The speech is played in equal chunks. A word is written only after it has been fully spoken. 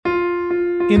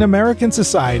In American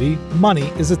society, money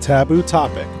is a taboo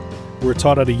topic. We're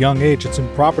taught at a young age it's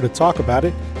improper to talk about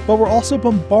it, but we're also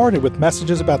bombarded with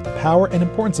messages about the power and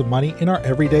importance of money in our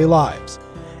everyday lives.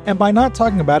 And by not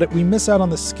talking about it, we miss out on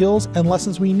the skills and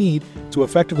lessons we need to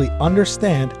effectively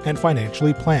understand and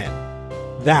financially plan.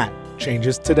 That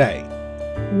changes today.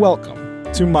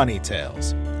 Welcome to Money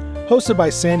Tales. Hosted by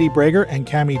Sandy Brager and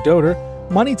Cami Doder,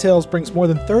 Money Tales brings more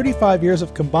than 35 years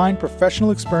of combined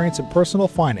professional experience in personal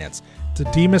finance to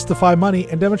demystify money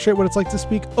and demonstrate what it's like to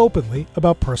speak openly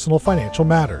about personal financial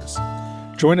matters.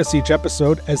 Join us each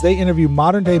episode as they interview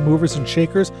modern-day movers and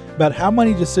shakers about how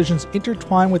money decisions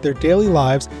intertwine with their daily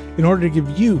lives in order to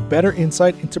give you better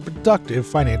insight into productive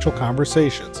financial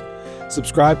conversations.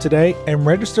 Subscribe today and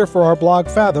register for our blog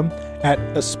Fathom at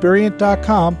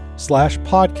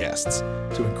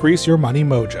aspiriant.com/podcasts to increase your money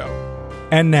mojo.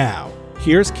 And now,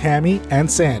 here's Cami and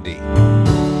Sandy.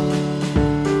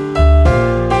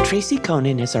 Tracy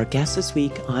Coenen is our guest this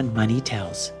week on Money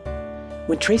Tales.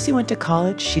 When Tracy went to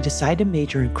college, she decided to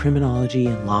major in criminology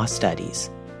and law studies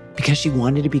because she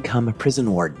wanted to become a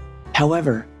prison warden.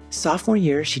 However, sophomore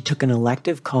year, she took an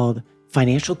elective called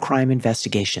Financial Crime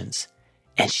Investigations,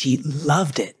 and she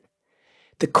loved it.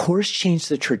 The course changed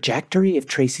the trajectory of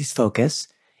Tracy's focus,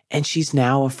 and she's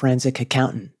now a forensic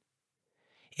accountant.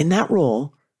 In that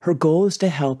role, her goal is to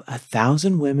help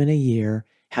 1,000 women a year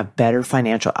have better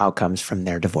financial outcomes from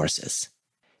their divorces.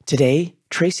 Today,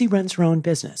 Tracy runs her own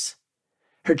business.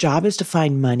 Her job is to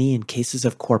find money in cases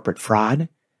of corporate fraud,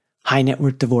 high net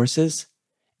worth divorces,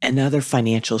 and other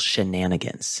financial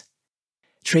shenanigans.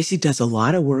 Tracy does a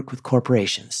lot of work with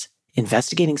corporations,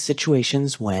 investigating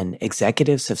situations when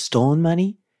executives have stolen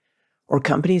money or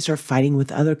companies are fighting with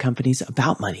other companies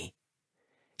about money.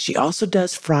 She also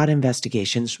does fraud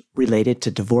investigations related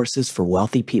to divorces for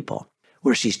wealthy people,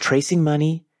 where she's tracing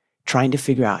money, trying to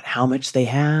figure out how much they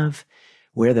have,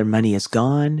 where their money has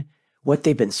gone, what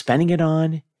they've been spending it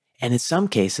on, and in some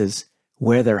cases,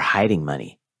 where they're hiding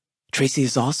money. Tracy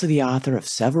is also the author of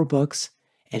several books,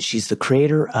 and she's the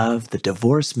creator of the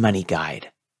Divorce Money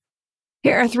Guide.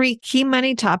 Here are 3 key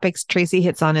money topics Tracy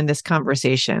hits on in this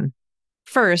conversation.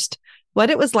 First, what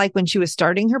it was like when she was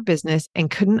starting her business and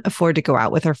couldn't afford to go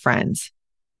out with her friends.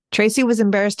 Tracy was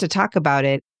embarrassed to talk about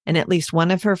it, and at least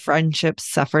one of her friendships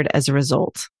suffered as a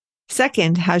result.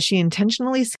 Second, how she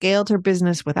intentionally scaled her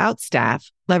business without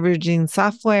staff, leveraging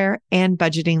software and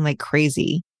budgeting like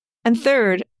crazy. And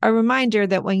third, a reminder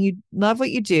that when you love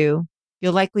what you do,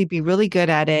 you'll likely be really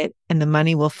good at it, and the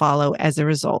money will follow as a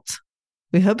result.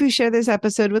 We hope you share this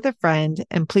episode with a friend,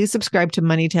 and please subscribe to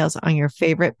Money Tales on your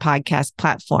favorite podcast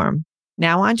platform.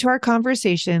 Now on to our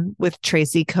conversation with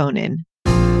Tracy Coenen.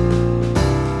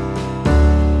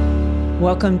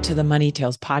 Welcome to the Money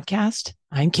Tales podcast.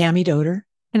 I'm Cami Doder.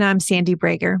 And I'm Sandy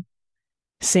Brager.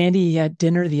 Sandy, at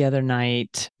dinner the other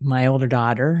night, my older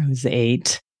daughter, who's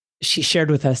 8, she shared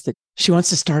with us that she wants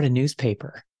to start a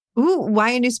newspaper. Ooh,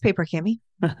 why a newspaper, Cami?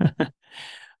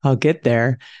 I'll get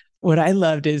there. What I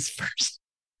loved is first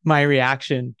my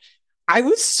reaction. I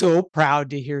was so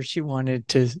proud to hear she wanted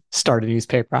to start a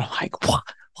newspaper. I'm like, what?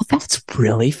 Well, that's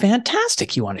really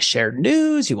fantastic. You want to share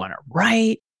news. You want to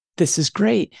write. This is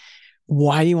great.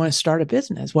 Why do you want to start a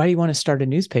business? Why do you want to start a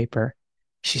newspaper?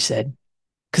 She said,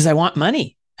 because I want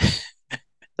money.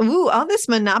 Ooh, all this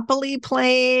Monopoly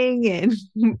playing and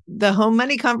the home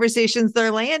money conversations,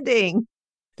 they're landing.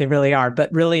 They really are.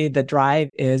 But really the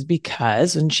drive is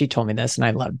because, and she told me this, and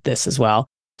I loved this as well,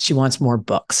 she wants more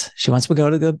books. She wants to go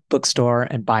to the bookstore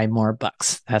and buy more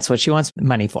books. That's what she wants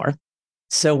money for.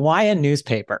 So why a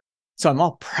newspaper? So I'm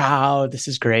all proud. This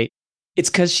is great. It's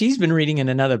because she's been reading in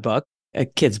another book, a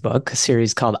kid's book, a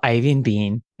series called Ivy and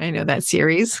Bean. I know that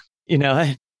series. You know,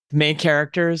 the main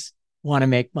characters want to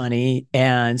make money,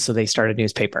 and so they start a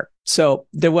newspaper. So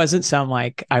there wasn't some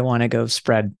like, I want to go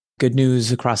spread good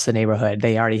news across the neighborhood.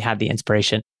 They already had the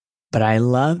inspiration. But I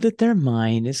love that their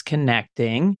mind is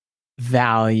connecting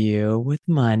value with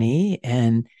money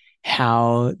and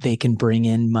how they can bring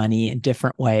in money in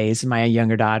different ways. My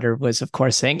younger daughter was, of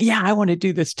course, saying, yeah, I want to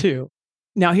do this too.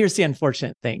 Now, here's the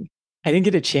unfortunate thing. I didn't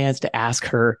get a chance to ask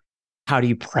her, how do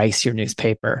you price your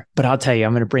newspaper? But I'll tell you,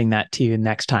 I'm going to bring that to you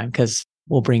next time because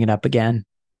we'll bring it up again.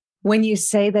 When you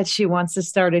say that she wants to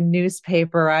start a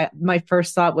newspaper, my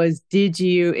first thought was, did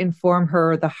you inform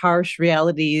her the harsh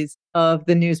realities of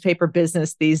the newspaper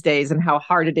business these days and how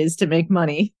hard it is to make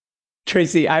money?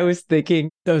 Tracy, I was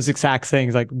thinking those exact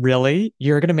things, like, really?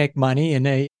 You're going to make money in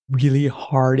a really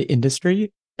hard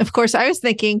industry? Of course, I was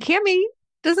thinking, Cami,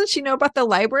 doesn't she know about the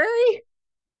library?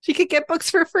 She could get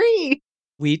books for free.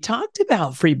 We talked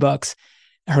about free books.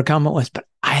 Her comment was, but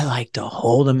I like to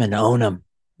hold them and own them.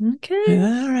 Okay.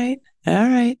 All right. All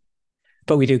right.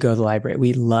 But we do go to the library.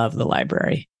 We love the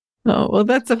library. Oh, well,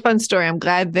 that's a fun story. I'm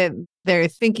glad that they're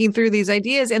thinking through these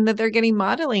ideas and that they're getting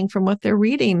modeling from what they're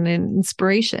reading and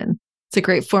inspiration. It's a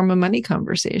great form of money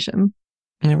conversation.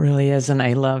 It really is. And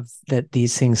I love that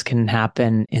these things can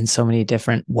happen in so many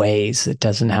different ways. It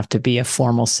doesn't have to be a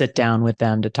formal sit down with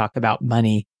them to talk about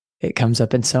money. It comes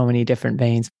up in so many different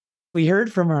veins. We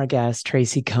heard from our guest,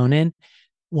 Tracy Coenen.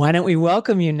 Why don't we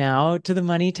welcome you now to the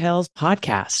Money Tales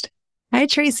podcast? Hi,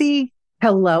 Tracy.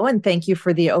 Hello, and thank you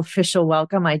for the official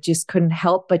welcome. I just couldn't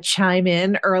help but chime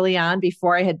in early on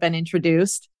before I had been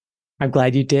introduced. I'm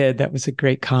glad you did. That was a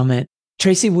great comment.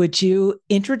 Tracy, would you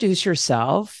introduce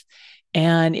yourself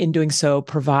and in doing so,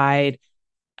 provide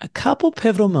a couple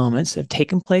pivotal moments that have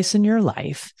taken place in your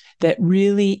life that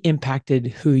really impacted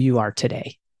who you are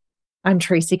today? I'm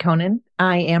Tracy Coenen.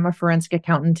 I am a forensic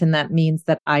accountant, and that means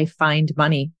that I find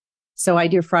money. So I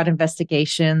do fraud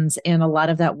investigations, and a lot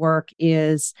of that work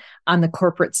is on the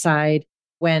corporate side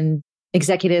when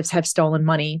executives have stolen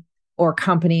money or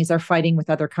companies are fighting with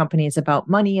other companies about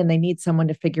money and they need someone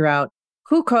to figure out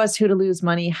who caused who to lose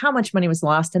money, how much money was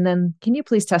lost, and then can you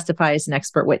please testify as an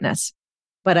expert witness?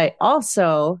 But I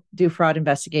also do fraud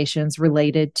investigations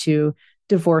related to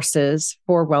divorces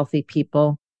for wealthy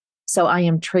people. So I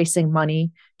am tracing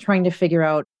money, trying to figure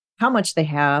out how much they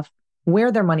have,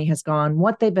 where their money has gone,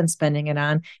 what they've been spending it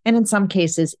on. And in some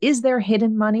cases, is there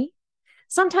hidden money?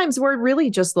 Sometimes we're really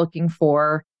just looking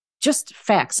for just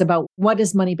facts about what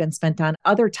has money been spent on.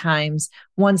 Other times,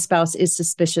 one spouse is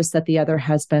suspicious that the other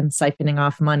has been siphoning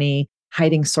off money,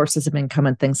 hiding sources of income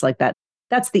and things like that.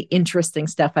 That's the interesting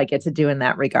stuff I get to do in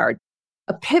that regard.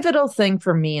 A pivotal thing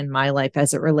for me in my life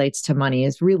as it relates to money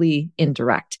is really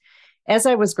indirect. As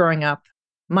I was growing up,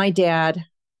 my dad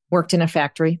worked in a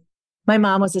factory. My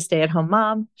mom was a stay-at-home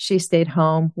mom. She stayed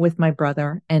home with my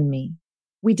brother and me.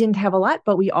 We didn't have a lot,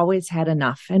 but we always had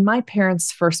enough. And my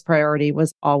parents' first priority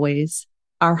was always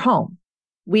our home.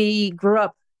 We grew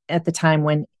up at the time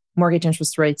when mortgage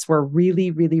interest rates were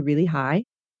really, really, really high.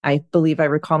 I believe I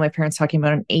recall my parents talking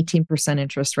about an 18%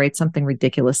 interest rate, something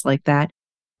ridiculous like that.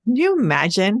 Can you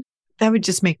imagine? That would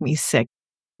just make me sick.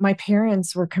 My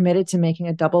parents were committed to making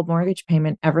a double mortgage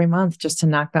payment every month just to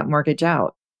knock that mortgage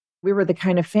out. We were the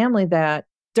kind of family that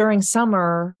during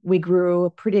summer, we grew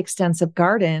a pretty extensive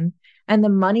garden, and the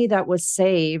money that was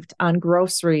saved on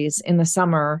groceries in the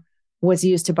summer was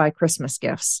used to buy Christmas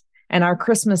gifts. And our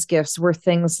Christmas gifts were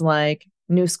things like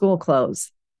new school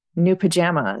clothes, new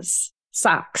pajamas,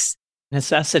 socks,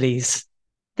 Necessities.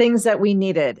 things that we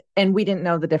needed. And we didn't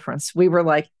know the difference. We were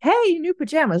like, hey, new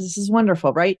pajamas. This is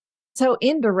wonderful, right? So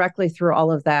indirectly through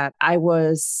all of that, I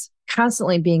was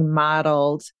constantly being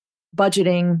modeled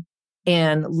budgeting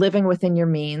and living within your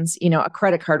means. You know, a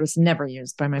credit card was never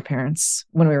used by my parents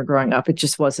when we were growing up. It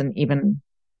just wasn't even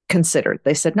considered.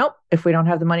 They said, nope, if we don't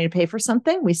have the money to pay for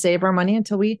something, we save our money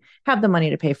until we have the money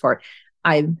to pay for it.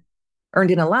 I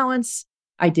earned an allowance.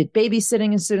 I did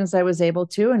babysitting as soon as I was able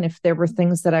to. And if there were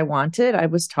things that I wanted, I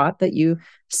was taught that you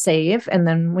save. And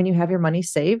then when you have your money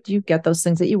saved, you get those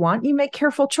things that you want. You make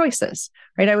careful choices,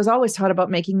 right? I was always taught about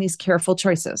making these careful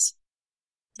choices.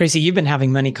 Tracy, you've been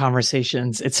having money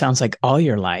conversations, it sounds like all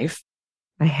your life.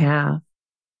 I have.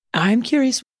 I'm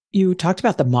curious, you talked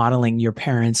about the modeling your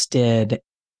parents did,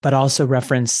 but also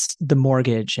referenced the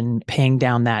mortgage and paying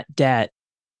down that debt.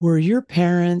 Were your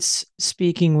parents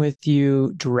speaking with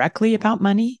you directly about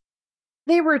money?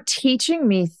 They were teaching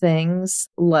me things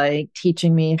like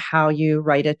teaching me how you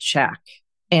write a check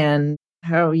and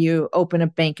how you open a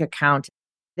bank account.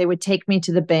 They would take me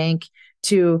to the bank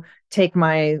to take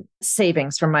my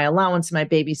savings from my allowance, my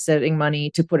babysitting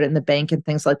money to put it in the bank and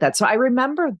things like that. So I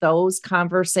remember those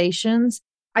conversations.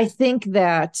 I think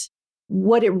that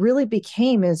what it really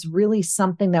became is really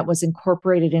something that was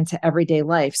incorporated into everyday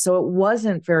life. So it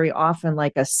wasn't very often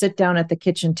like a sit down at the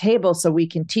kitchen table so we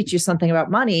can teach you something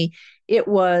about money. It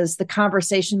was the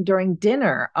conversation during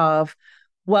dinner of,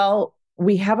 well,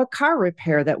 we have a car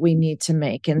repair that we need to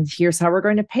make, and here's how we're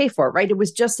going to pay for it, right? It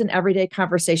was just an everyday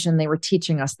conversation. They were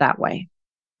teaching us that way.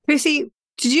 Tracy,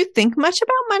 did you think much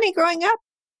about money growing up?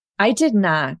 I did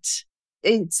not.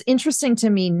 It's interesting to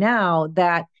me now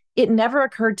that it never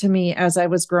occurred to me as I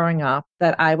was growing up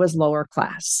that I was lower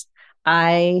class.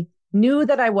 I knew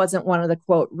that I wasn't one of the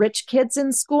quote rich kids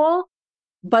in school,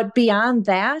 but beyond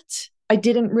that, I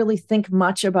didn't really think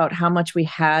much about how much we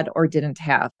had or didn't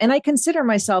have. And I consider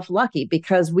myself lucky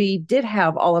because we did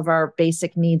have all of our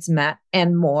basic needs met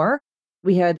and more.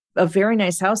 We had a very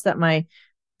nice house that my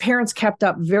parents kept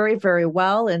up very, very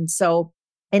well. And so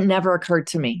it never occurred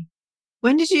to me.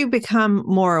 When did you become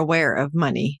more aware of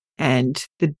money and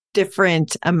the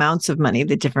different amounts of money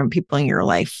that different people in your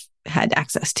life had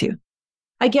access to?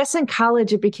 I guess in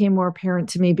college, it became more apparent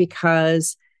to me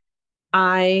because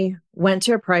I went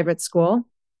to a private school.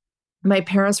 My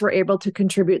parents were able to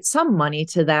contribute some money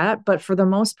to that, but for the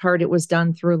most part, it was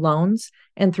done through loans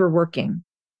and through working.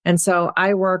 And so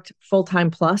I worked full-time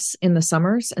plus in the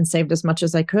summers and saved as much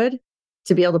as I could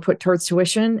to be able to put towards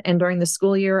tuition. And during the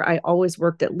school year, I always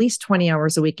worked at least 20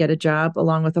 hours a week at a job,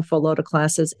 along with a full load of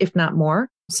classes, if not more,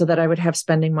 so that I would have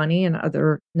spending money and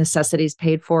other necessities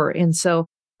paid for. And so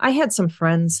I had some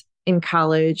friends in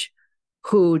college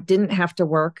who didn't have to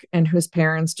work and whose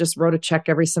parents just wrote a check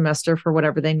every semester for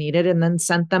whatever they needed and then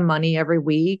sent them money every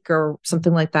week or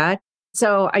something like that.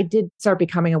 So I did start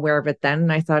becoming aware of it then.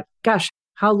 And I thought, gosh,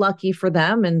 how lucky for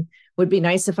them, and would be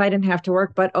nice if I didn't have to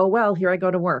work, but oh, well, here I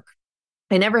go to work.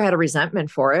 I never had a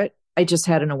resentment for it. I just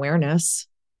had an awareness.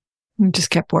 You just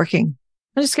kept working.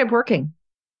 I just kept working.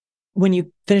 When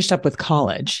you finished up with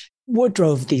college, what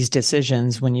drove these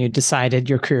decisions when you decided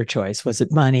your career choice? Was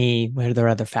it money? Were there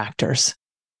other factors?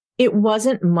 It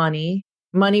wasn't money.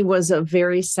 Money was a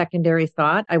very secondary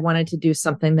thought. I wanted to do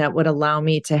something that would allow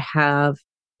me to have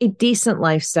a decent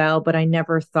lifestyle, but I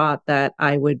never thought that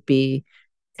I would be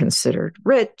considered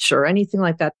rich or anything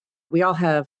like that. We all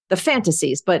have the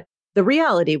fantasies, but the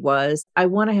reality was I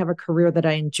want to have a career that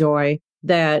I enjoy,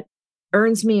 that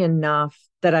earns me enough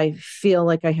that I feel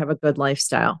like I have a good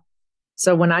lifestyle.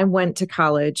 So when I went to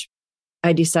college,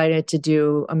 I decided to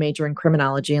do a major in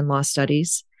criminology and law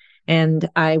studies, and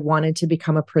I wanted to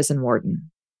become a prison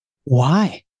warden.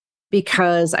 Why?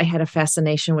 Because I had a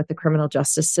fascination with the criminal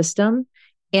justice system,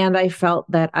 and I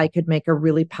felt that I could make a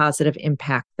really positive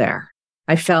impact there.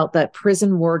 I felt that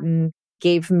prison warden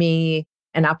gave me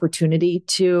an opportunity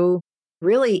to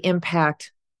really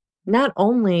impact not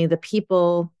only the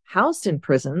people housed in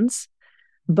prisons,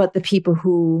 but the people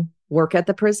who work at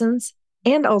the prisons,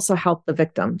 and also help the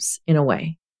victims in a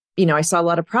way. You know, I saw a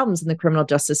lot of problems in the criminal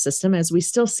justice system, as we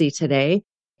still see today.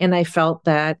 And I felt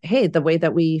that, hey, the way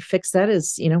that we fix that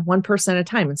is, one person at a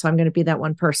time. And so I'm going to be that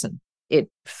one person. It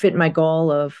fit my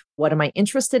goal of what am I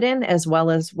interested in, as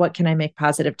well as what can I make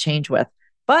positive change with.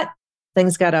 But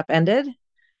things got upended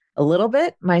a little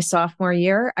bit. My sophomore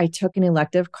year, I took an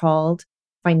elective called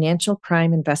Financial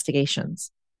Crime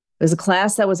Investigations. It was a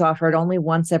class that was offered only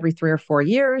once every 3 or 4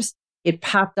 years. It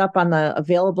popped up on the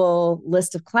available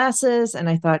list of classes. And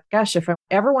I thought, gosh, if I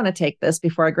ever want to take this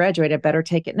before I graduate, I better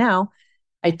take it now.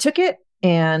 I took it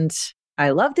and I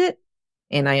loved it.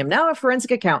 And I am now a forensic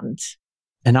accountant.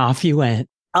 And off you went.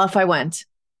 Off I went.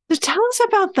 So tell us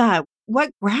about that.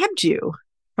 What grabbed you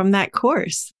from that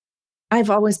course? I've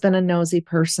always been a nosy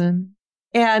person,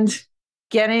 and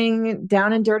getting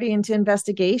down and dirty into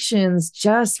investigations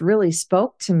just really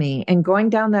spoke to me. And going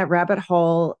down that rabbit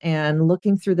hole and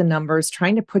looking through the numbers,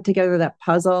 trying to put together that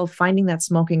puzzle, finding that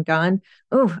smoking gun.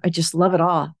 Oh, I just love it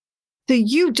all. So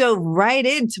you dove right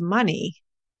into money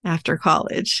after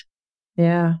college.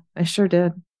 Yeah, I sure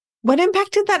did. What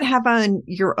impact did that have on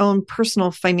your own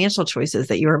personal financial choices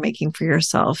that you were making for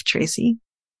yourself, Tracy?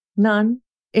 None.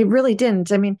 It really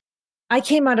didn't. I mean, I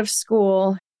came out of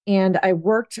school and I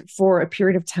worked for a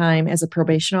period of time as a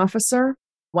probation officer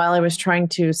while I was trying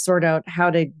to sort out how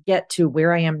to get to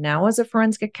where I am now as a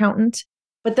forensic accountant.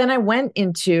 But then I went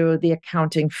into the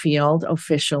accounting field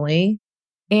officially,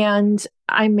 and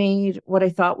I made what I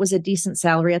thought was a decent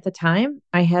salary at the time.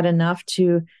 I had enough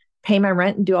to pay my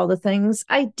rent and do all the things.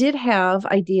 I did have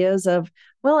ideas of,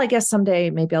 well, I guess someday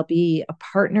maybe I'll be a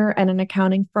partner at an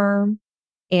accounting firm.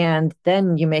 And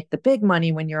then you make the big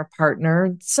money when you're a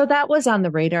partner. So that was on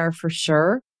the radar for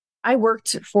sure. I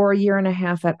worked for a year and a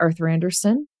half at Arthur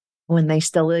Andersen when they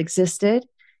still existed.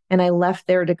 And I left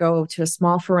there to go to a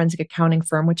small forensic accounting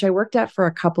firm, which I worked at for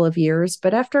a couple of years.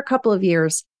 But after a couple of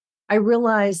years, I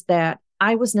realized that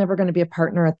I was never going to be a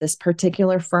partner at this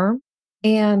particular firm.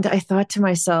 And I thought to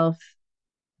myself,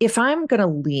 if I'm going to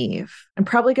leave, I'm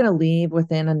probably going to leave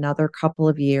within another couple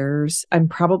of years. I'm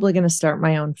probably going to start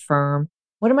my own firm.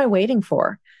 What am I waiting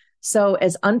for? So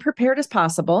as unprepared as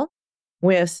possible,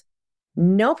 with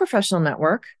no professional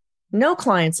network, no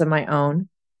clients of my own,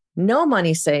 no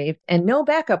money saved, and no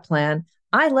backup plan,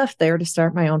 I left there to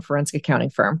start my own forensic accounting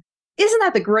firm. Isn't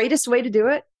that the greatest way to do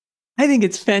it? I think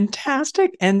it's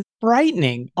fantastic and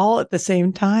frightening all at the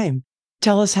same time.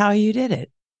 Tell us how you did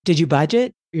it. Did you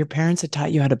budget? Your parents had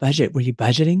taught you how to budget. Were you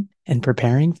budgeting and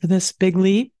preparing for this big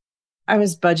leap? I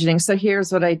was budgeting. So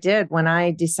here's what I did. When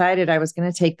I decided I was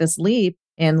going to take this leap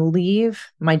and leave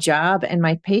my job and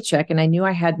my paycheck, and I knew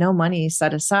I had no money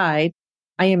set aside,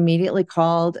 I immediately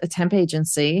called a temp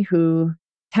agency who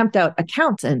temped out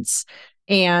accountants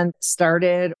and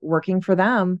started working for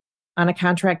them on a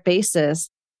contract basis.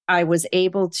 I was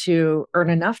able to earn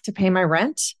enough to pay my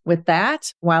rent with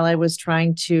that while I was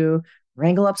trying to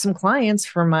wrangle up some clients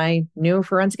for my new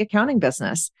forensic accounting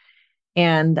business.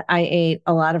 And I ate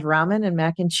a lot of ramen and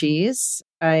mac and cheese.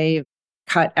 I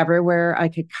cut everywhere I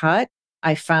could cut.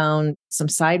 I found some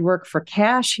side work for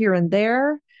cash here and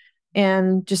there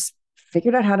and just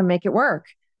figured out how to make it work.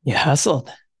 You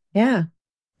hustled. Yeah.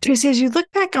 Tracy, as you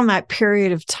look back on that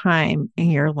period of time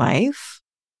in your life,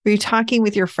 were you talking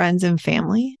with your friends and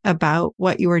family about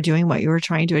what you were doing, what you were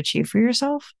trying to achieve for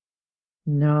yourself?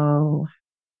 No.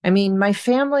 I mean, my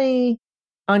family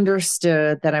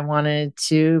understood that I wanted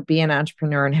to be an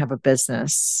entrepreneur and have a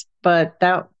business, but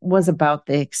that was about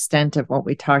the extent of what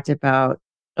we talked about.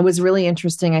 It was really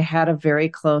interesting. I had a very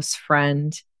close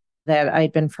friend that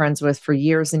I'd been friends with for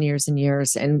years and years and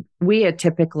years. And we had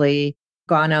typically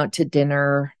gone out to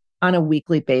dinner on a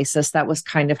weekly basis. That was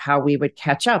kind of how we would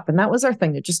catch up. And that was our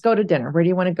thing, to just go to dinner. Where do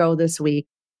you want to go this week?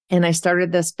 And I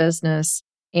started this business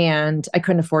and I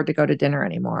couldn't afford to go to dinner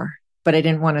anymore, but I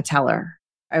didn't want to tell her.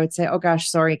 I would say, oh gosh,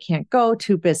 sorry, can't go,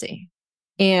 too busy.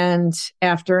 And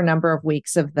after a number of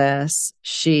weeks of this,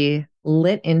 she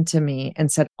lit into me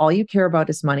and said, all you care about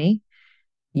is money.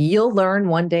 You'll learn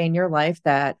one day in your life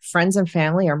that friends and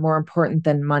family are more important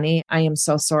than money. I am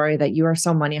so sorry that you are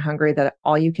so money hungry that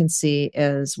all you can see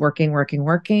is working, working,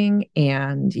 working.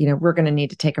 And, we're going to need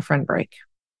to take a friend break.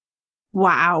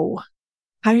 Wow.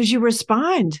 How did you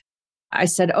respond? I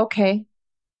said, okay.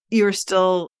 You were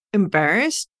still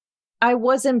embarrassed? I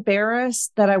was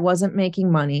embarrassed that I wasn't making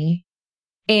money.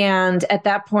 And at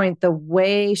that point, the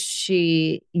way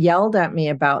she yelled at me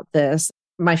about this,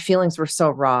 my feelings were so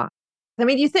raw. I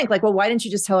mean, you think like, well, why didn't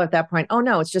you just tell her at that point? Oh,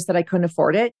 no, it's just that I couldn't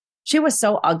afford it. She was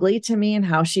so ugly to me in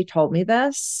how she told me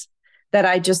this that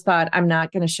I just thought I'm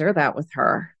not going to share that with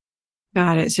her.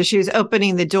 Got it. So she was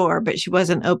opening the door, but she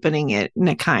wasn't opening it in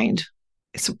a kind,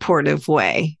 supportive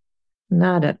way.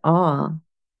 Not at all.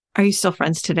 Are you still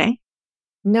friends today?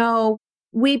 No,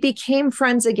 we became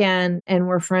friends again and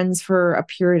we're friends for a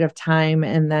period of time.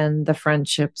 And then the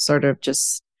friendship sort of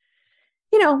just,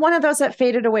 one of those that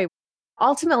faded away.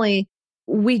 Ultimately,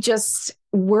 we just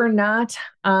were not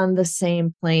on the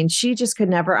same plane. She just could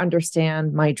never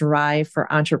understand my drive for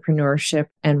entrepreneurship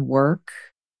and work.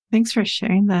 Thanks for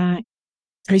sharing that.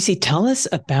 Tracy, tell us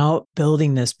about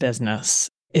building this business.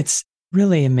 It's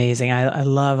really amazing. I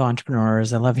love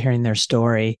entrepreneurs. I love hearing their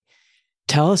story.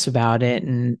 Tell us about it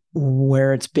and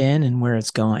where it's been and where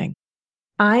it's going.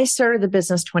 I started the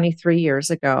business 23 years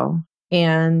ago.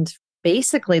 And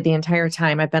basically the entire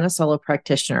time I've been a solo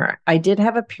practitioner. I did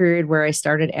have a period where I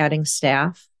started adding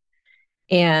staff.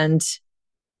 And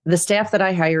the staff that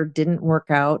I hired didn't work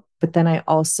out. But then I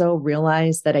also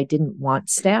realized that I didn't want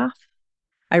staff.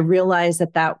 I realized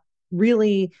that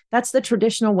that's the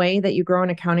traditional way that you grow an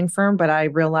accounting firm. But I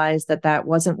realized that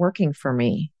wasn't working for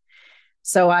me.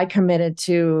 So I committed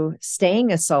to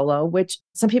staying a solo, which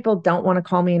some people don't want to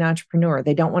call me an entrepreneur.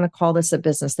 They don't want to call this a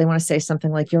business. They want to say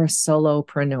something like, you're a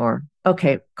solopreneur.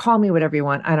 Okay, call me whatever you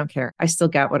want. I don't care. I still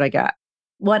got what I got.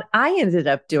 What I ended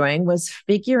up doing was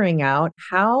figuring out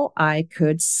how I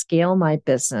could scale my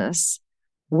business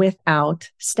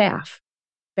without staff.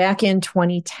 Back in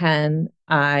 2010,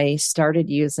 I started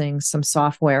using some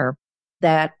software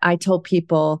that I told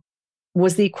people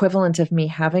was the equivalent of me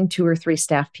having 2 or 3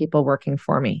 staff people working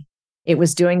for me. It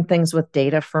was doing things with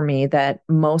data for me that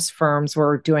most firms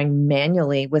were doing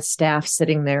manually with staff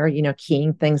sitting there,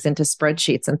 keying things into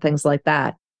spreadsheets and things like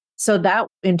that. So that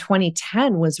in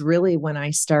 2010 was really when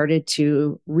I started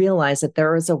to realize that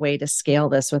there was a way to scale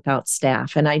this without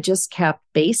staff. And I just kept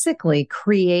basically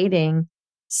creating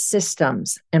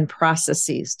systems and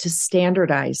processes to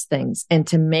standardize things and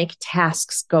to make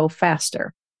tasks go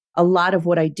faster. A lot of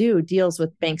what I do deals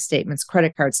with bank statements,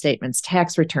 credit card statements,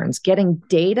 tax returns, getting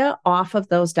data off of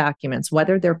those documents,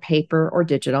 whether they're paper or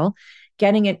digital,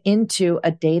 getting it into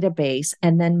a database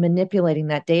and then manipulating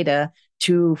that data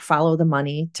to follow the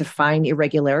money, to find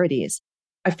irregularities.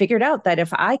 I figured out that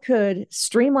if I could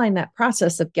streamline that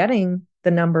process of getting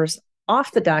the numbers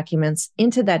off the documents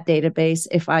into that database,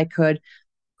 if I could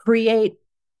create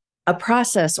a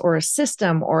process or a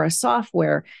system or a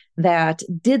software that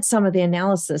did some of the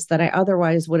analysis that I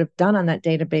otherwise would have done on that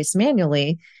database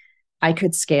manually, I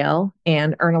could scale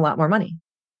and earn a lot more money.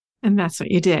 And that's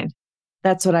what you did.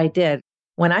 That's what I did.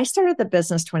 When I started the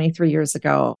business 23 years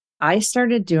ago, I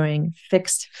started doing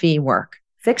fixed fee work,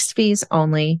 fixed fees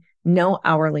only, no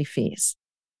hourly fees.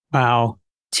 Wow.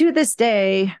 To this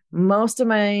day, most of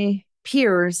my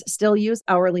peers still use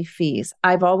hourly fees.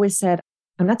 I've always said,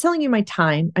 I'm not selling you my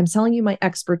time. I'm selling you my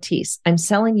expertise. I'm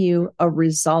selling you a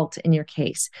result in your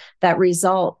case. That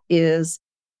result is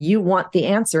you want the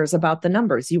answers about the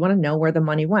numbers. You want to know where the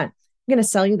money went. I'm going to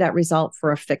sell you that result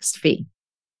for a fixed fee.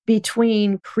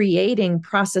 Between creating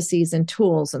processes and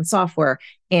tools and software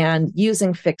and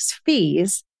using fixed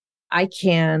fees, I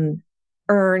can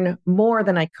earn more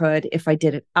than I could if I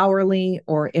did it hourly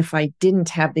or if I didn't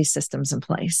have these systems in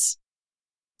place.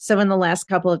 So in the last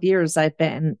couple of years, I've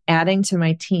been adding to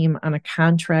my team on a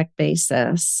contract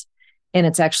basis, and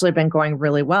it's actually been going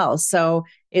really well. So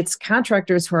it's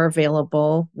contractors who are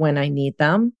available when I need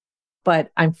them, but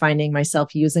I'm finding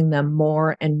myself using them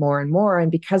more and more and more.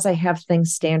 And because I have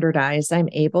things standardized, I'm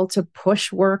able to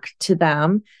push work to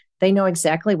them. They know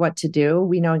exactly what to do.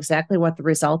 We know exactly what the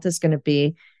result is going to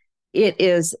be. It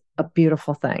is a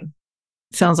beautiful thing.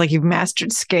 Sounds like you've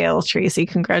mastered scale, Tracy.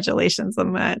 Congratulations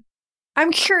on that.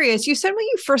 I'm curious, you said when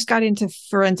you first got into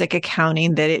forensic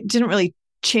accounting that it didn't really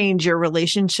change your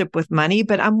relationship with money,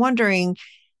 but I'm wondering,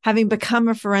 having become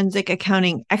a forensic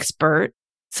accounting expert,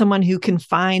 someone who can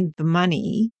find the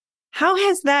money, how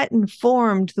has that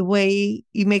informed the way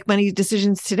you make money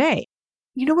decisions today?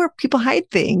 You know where people hide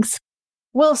things.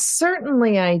 Well,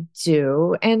 certainly I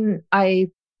do. And I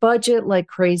budget like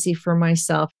crazy for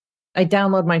myself. I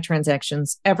download my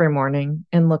transactions every morning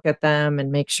and look at them and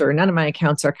make sure none of my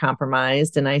accounts are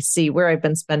compromised. And I see where I've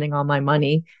been spending all my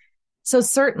money. So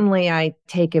certainly I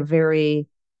take a very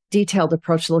detailed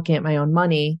approach to looking at my own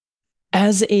money.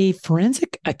 As a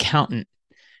forensic accountant,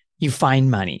 you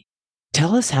find money.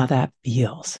 Tell us how that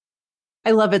feels.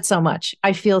 I love it so much.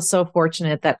 I feel so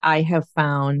fortunate that I have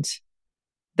found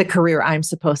the career I'm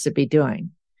supposed to be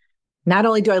doing. Not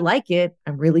only do I like it,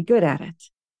 I'm really good at it.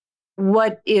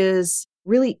 What is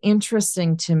really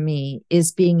interesting to me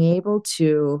is being able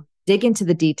to dig into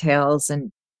the details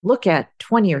and look at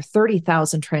 20 or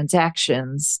 30,000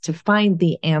 transactions to find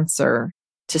the answer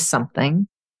to something,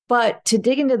 but to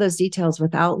dig into those details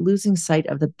without losing sight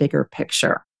of the bigger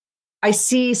picture. I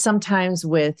see sometimes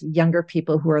with younger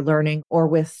people who are learning, or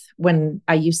with when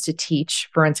I used to teach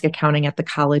forensic accounting at the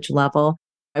college level,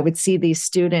 I would see these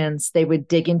students, they would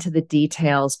dig into the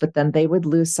details, but then they would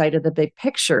lose sight of the big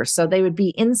picture. So they would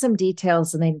be in some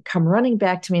details and they'd come running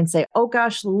back to me and say, oh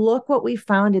gosh, look what we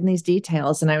found in these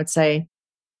details. And I would say,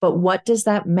 but what does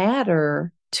that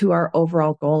matter to our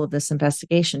overall goal of this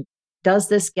investigation? Does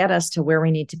this get us to where we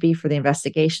need to be for the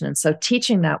investigation? And so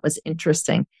teaching that was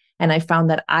interesting. And I found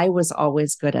that I was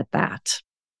always good at that.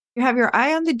 You have your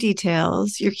eye on the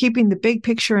details. You're keeping the big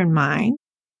picture in mind.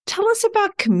 Tell us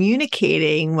about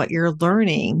communicating what you're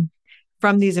learning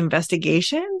from these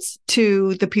investigations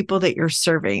to the people that you're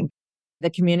serving. The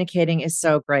communicating is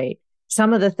so great.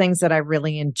 Some of the things that I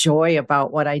really enjoy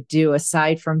about what I do,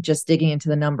 aside from just digging into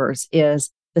the numbers,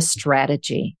 is the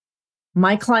strategy.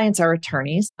 My clients are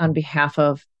attorneys on behalf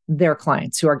of their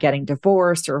clients who are getting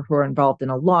divorced or who are involved in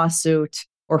a lawsuit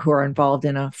or who are involved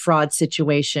in a fraud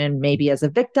situation, maybe as a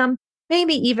victim,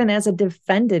 maybe even as a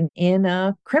defendant in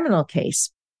a criminal case.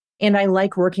 And I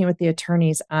like working with the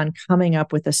attorneys on coming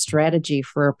up with a strategy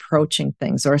for approaching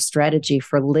things or a strategy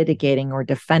for litigating or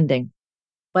defending.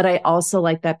 But I also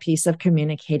like that piece of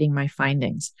communicating my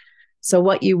findings. So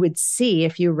what you would see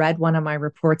if you read one of my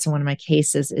reports in one of my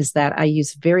cases is that I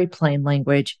use very plain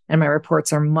language and my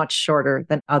reports are much shorter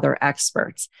than other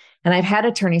experts. And I've had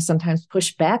attorneys sometimes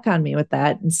push back on me with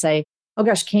that and say, oh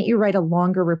gosh, can't you write a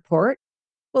longer report?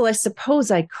 Well, I suppose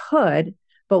I could.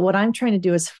 But what I'm trying to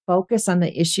do is focus on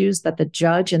the issues that the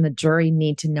judge and the jury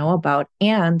need to know about.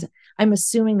 And I'm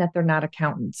assuming that they're not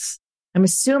accountants. I'm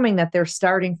assuming that they're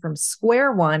starting from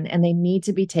square one and they need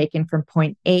to be taken from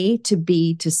point A to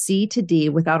B to C to D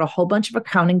without a whole bunch of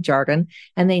accounting jargon.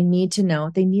 And they need to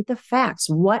know, they need the facts.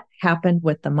 What happened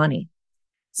with the money?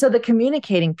 So the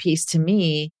communicating piece to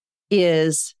me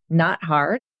is not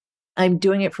hard. I'm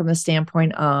doing it from the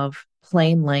standpoint of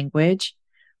plain language.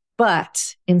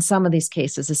 But in some of these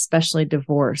cases, especially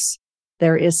divorce,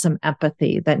 there is some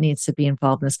empathy that needs to be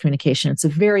involved in this communication. It's a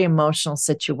very emotional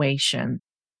situation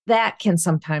that can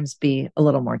sometimes be a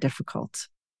little more difficult.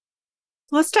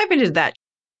 Let's dive into that.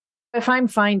 If I'm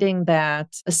finding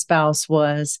that a spouse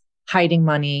was hiding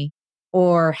money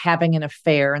or having an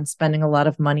affair and spending a lot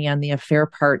of money on the affair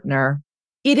partner,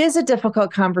 it is a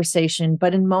difficult conversation.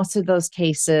 But in most of those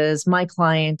cases, my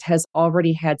client has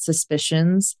already had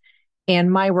suspicions.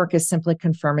 And my work is simply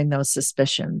confirming those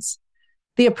suspicions.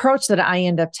 The approach that I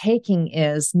end up taking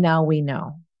is now we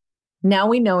know. Now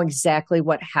we know exactly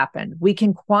what happened. We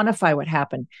can quantify what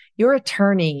happened. Your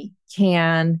attorney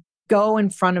can go in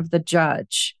front of the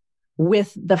judge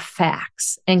with the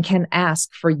facts and can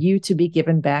ask for you to be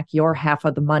given back your half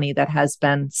of the money that has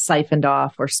been siphoned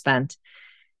off or spent.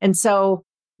 And so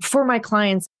for my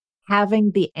clients,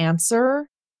 having the answer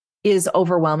is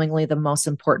overwhelmingly the most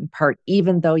important part,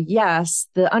 even though, yes,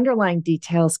 the underlying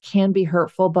details can be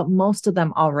hurtful, but most of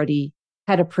them already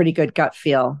had a pretty good gut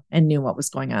feel and knew what was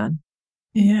going on.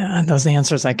 Yeah, those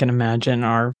answers I can imagine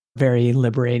are very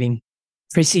liberating.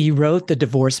 Tracy, you wrote the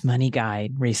Divorce Money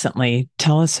Guide recently.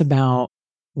 Tell us about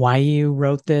why you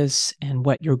wrote this and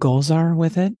what your goals are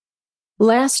with it.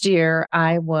 Last year,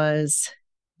 I was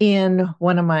in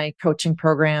one of my coaching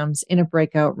programs in a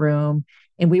breakout room,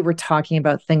 and we were talking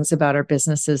about things about our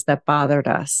businesses that bothered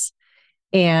us.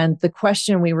 And the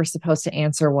question we were supposed to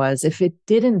answer was, if it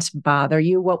didn't bother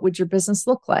you, what would your business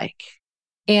look like?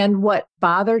 And what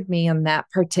bothered me on that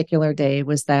particular day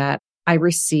was that I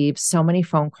received so many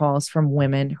phone calls from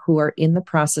women who are in the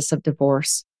process of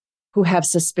divorce, who have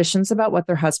suspicions about what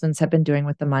their husbands have been doing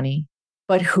with the money,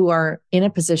 but who are in a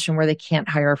position where they can't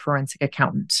hire a forensic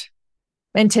accountant.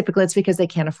 And typically it's because they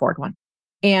can't afford one.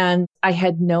 And I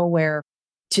had nowhere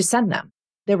to send them.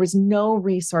 There was no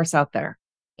resource out there.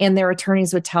 And their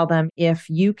attorneys would tell them, if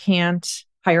you can't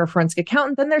hire a forensic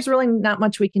accountant, then there's really not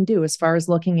much we can do as far as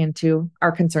looking into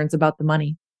our concerns about the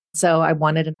money. So I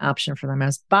wanted an option for them. I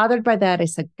was bothered by that. I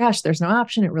said, gosh, there's no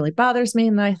option. It really bothers me.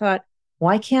 And I thought,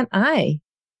 why can't I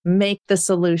make the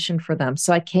solution for them?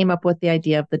 So I came up with the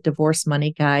idea of the Divorce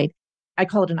Money Guide. I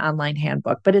call it an online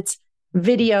handbook, but it's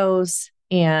videos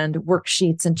and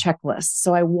worksheets and checklists.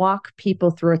 So I walk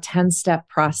people through a 10-step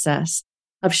process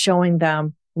of showing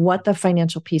them what the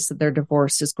financial piece of their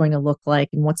divorce is going to look like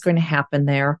and what's going to happen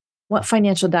there, what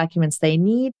financial documents they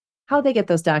need, how they get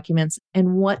those documents,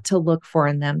 and what to look for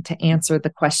in them to answer the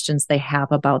questions they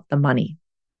have about the money.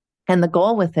 And the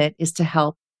goal with it is to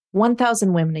help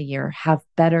 1,000 women a year have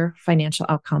better financial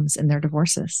outcomes in their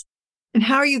divorces. And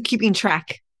how are you keeping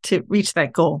track to reach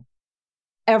that goal?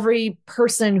 Every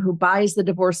person who buys the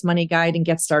Divorce Money Guide and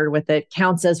gets started with it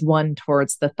counts as one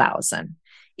towards the 1,000.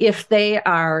 If they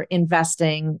are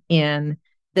investing in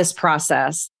this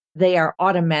process, they are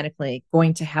automatically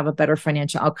going to have a better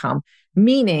financial outcome,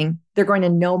 meaning they're going to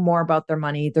know more about their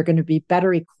money. They're going to be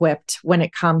better equipped when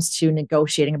it comes to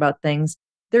negotiating about things.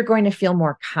 They're going to feel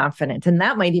more confident. And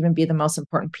that might even be the most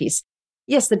important piece.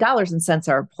 Yes, the dollars and cents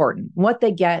are important. What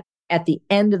they get at the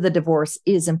end of the divorce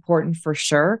is important for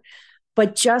sure.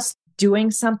 But just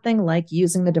doing something like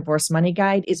using the Divorce Money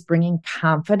Guide is bringing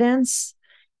confidence,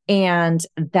 and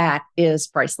that is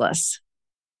priceless.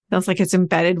 Sounds like it's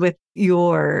embedded with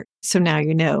your "so now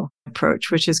you know" approach,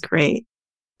 which is great.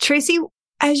 Tracy,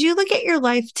 as you look at your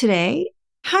life today,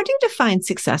 how do you define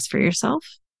success for yourself?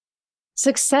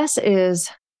 Success is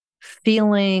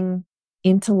feeling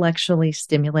intellectually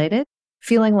stimulated,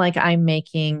 feeling like I'm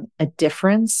making a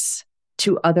difference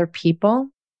to other people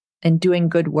and doing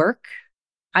good work.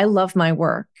 I love my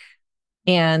work.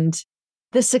 And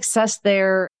the success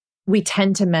there, we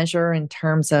tend to measure in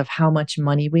terms of how much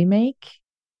money we make.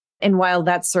 And while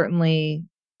that's certainly,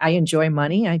 I enjoy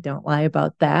money, I don't lie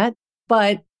about that.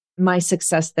 But my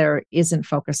success there isn't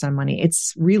focused on money.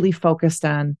 It's really focused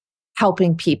on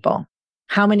helping people.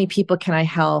 How many people can I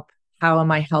help? How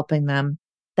am I helping them?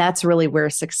 That's really where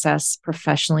success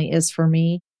professionally is for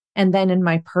me. And then in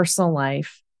my personal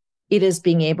life, it is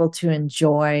being able to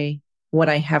enjoy what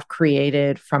I have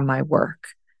created from my work.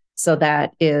 So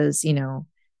that is,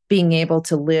 being able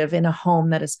to live in a home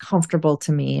that is comfortable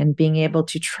to me and being able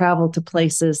to travel to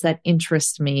places that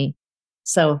interest me.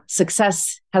 So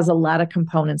success has a lot of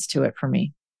components to it for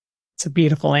me. It's a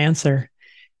beautiful answer.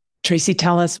 Tracy,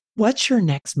 tell us, what's your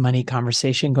next money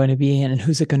conversation going to be and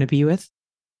who's it going to be with?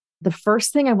 The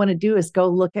first thing I want to do is go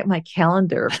look at my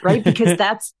calendar, right? Because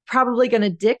that's probably going to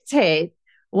dictate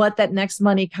what that next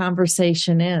money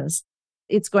conversation is.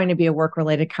 It's going to be a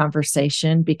work-related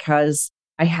conversation because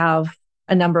I have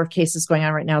a number of cases going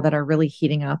on right now that are really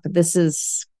heating up. This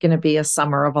is going to be a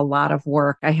summer of a lot of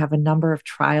work. I have a number of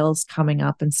trials coming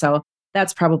up. And so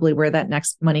that's probably where that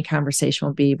next money conversation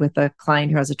will be, with a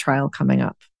client who has a trial coming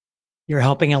up. You're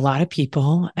helping a lot of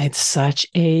people. It's such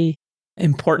a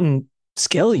important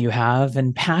skill you have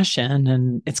and passion,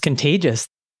 and it's contagious.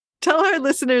 Tell our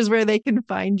listeners where they can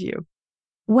find you.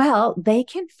 Well, they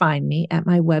can find me at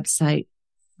my website,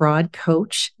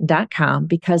 fraudcoach.com,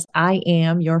 because I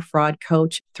am your fraud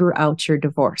coach throughout your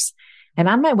divorce. And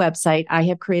on my website, I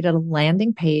have created a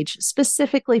landing page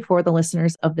specifically for the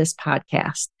listeners of this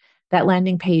podcast. That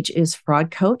landing page is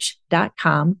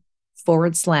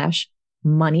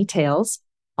fraudcoach.com/money tales,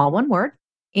 all one word.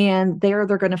 And there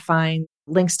they're going to find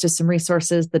links to some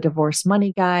resources, the Divorce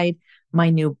Money Guide, my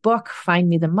new book, Find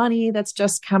Me the Money, that's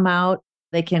just come out.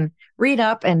 They can read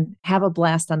up and have a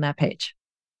blast on that page.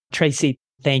 Tracy,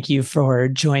 thank you for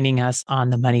joining us on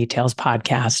the Money Tales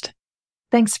podcast.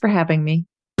 Thanks for having me.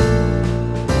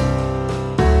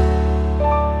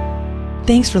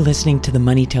 Thanks for listening to the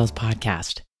Money Tales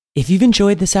podcast. If you've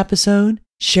enjoyed this episode,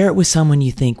 share it with someone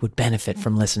you think would benefit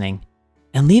from listening.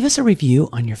 And leave us a review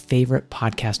on your favorite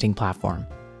podcasting platform.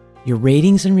 Your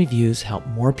ratings and reviews help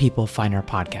more people find our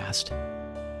podcast.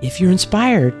 If you're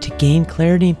inspired to gain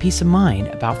clarity and peace of mind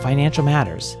about financial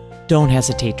matters, don't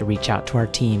hesitate to reach out to our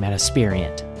team at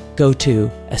Aspiriant. Go to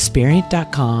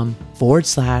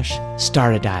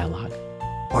aspiriant.com/start a dialogue.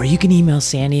 Or you can email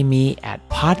Sandy and me at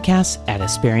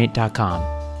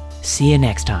podcasts@aspiriant.com. See you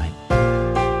next time.